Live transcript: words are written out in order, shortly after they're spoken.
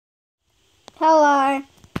Hello.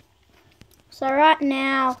 So right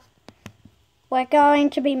now we're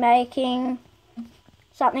going to be making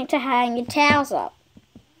something to hang your towels up.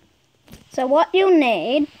 So what you'll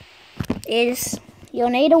need is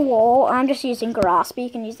you'll need a wall. I'm just using grass, but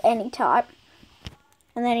you can use any type.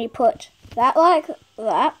 And then you put that like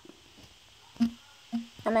that.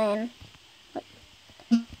 And then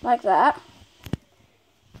like that.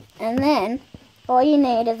 And then all you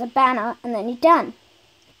need is a banner and then you're done.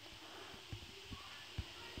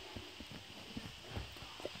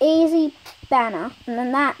 Easy banner, and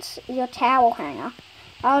then that's your towel hanger.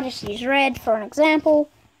 I'll just use red for an example.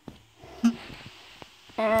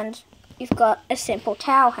 And you've got a simple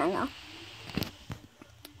towel hanger.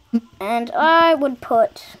 And I would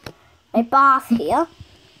put a bath here.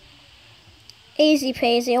 Easy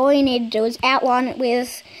peasy. All you need to do is outline it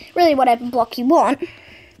with really whatever block you want.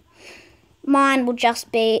 Mine will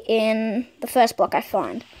just be in the first block I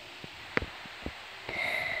find.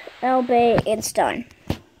 It'll be in stone.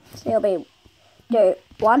 So you'll be do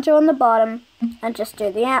 1, 2 on the bottom and just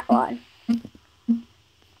do the outline.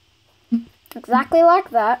 Exactly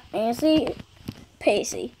like that. Easy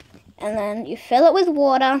peasy. And then you fill it with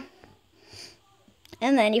water.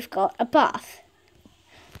 And then you've got a bath.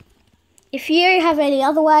 If you have any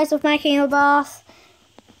other ways of making a bath,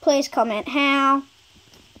 please comment how.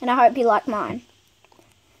 And I hope you like mine.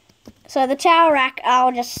 So the towel rack,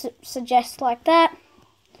 I'll just suggest like that.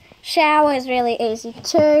 Shower is really easy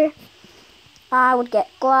too. I would get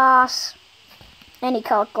glass, any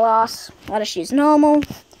coloured glass. I just use normal.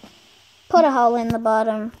 Put a hole in the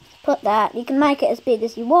bottom. Put that. You can make it as big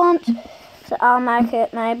as you want. So I'll make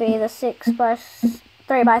it maybe the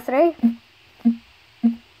 3x3.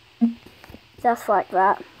 Just like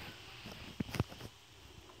that.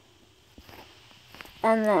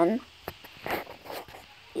 And then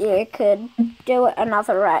you could do it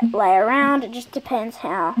another layer around. It just depends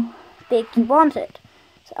how big you want it.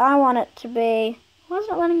 So I want it to be... Why is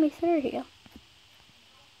it letting me through here?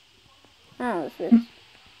 Oh, this is...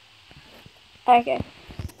 Okay.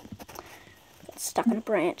 It's stuck in a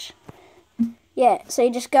branch. Yeah, so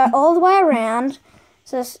you just go all the way around.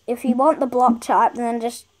 So if you want the block type, then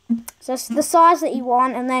just the size that you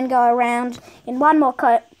want, and then go around in one more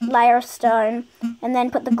layer of stone, and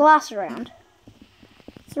then put the glass around.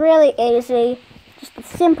 It's really easy, just a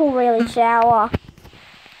simple really shower.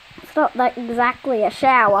 It's not like exactly a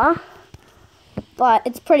shower, but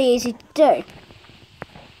it's pretty easy to do.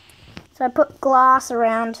 So I put glass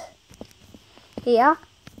around here,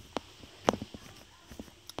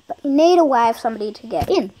 but you need a way for somebody to get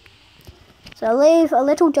in. So leave a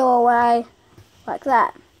little doorway like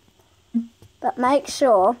that, but make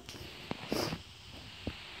sure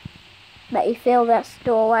that you fill this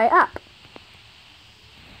doorway up.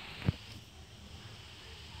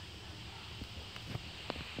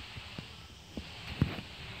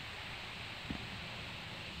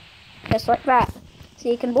 Just like that. So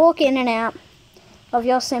you can walk in and out of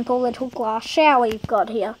your simple little glass shower you've got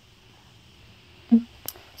here.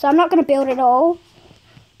 So I'm not going to build it all,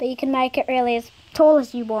 but you can make it really as tall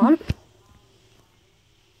as you want.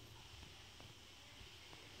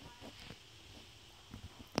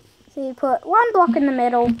 So you put one block in the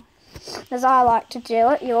middle, as I like to do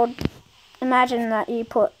it. You'll imagine that you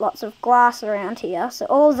put lots of glass around here. So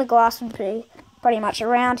all of the glass would be pretty much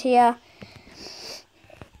around here.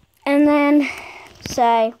 And then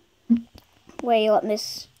say where you want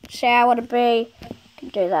this shower to be. You can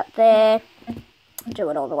do that there.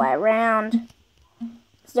 Do it all the way around.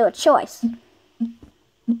 Let's do a choice.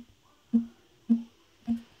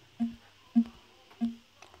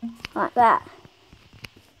 Like that.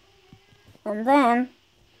 And then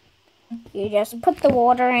you just put the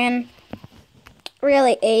water in.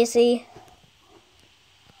 Really easy.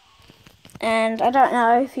 And I don't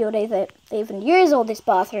know if you would even use all this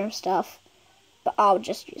bathroom stuff, but I would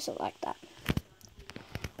just use it like that.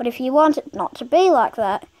 But if you want it not to be like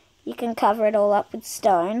that, you can cover it all up with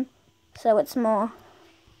stone, so it's more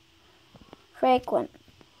frequent.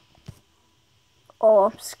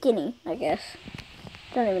 Or skinny, I guess.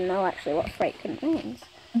 Don't even know actually what frequent means.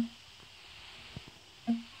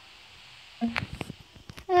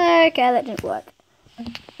 Okay, that didn't work.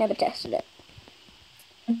 Never tested it.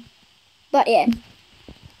 But yeah,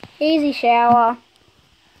 easy shower,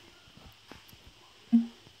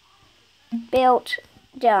 built,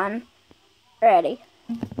 done, ready.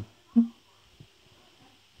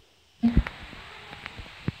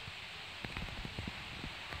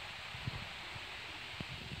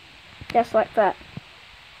 Just like that.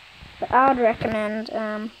 But I would recommend,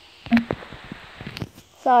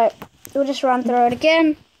 so we'll just run through it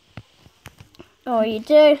again. All you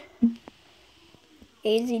do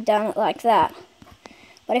easy done it like that.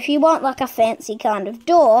 But if you want like a fancy kind of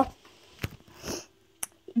door,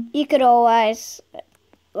 you could always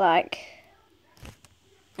like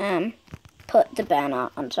put the banner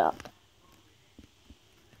on top.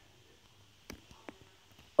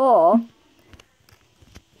 Or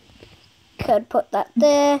could put that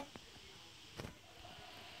there.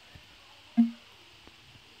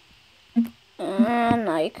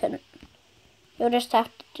 No, you couldn't. You'll just have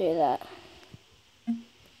to do that.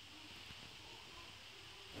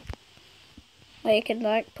 Or you could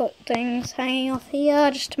like put things hanging off here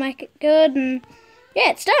just to make it good, and yeah,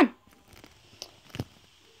 it's done.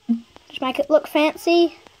 Just make it look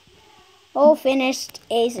fancy. All finished,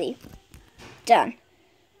 easy. Done.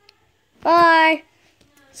 Bye.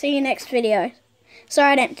 See you next video.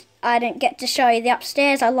 Sorry I didn't get to show you the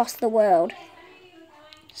upstairs. I lost the world.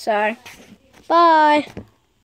 So, bye.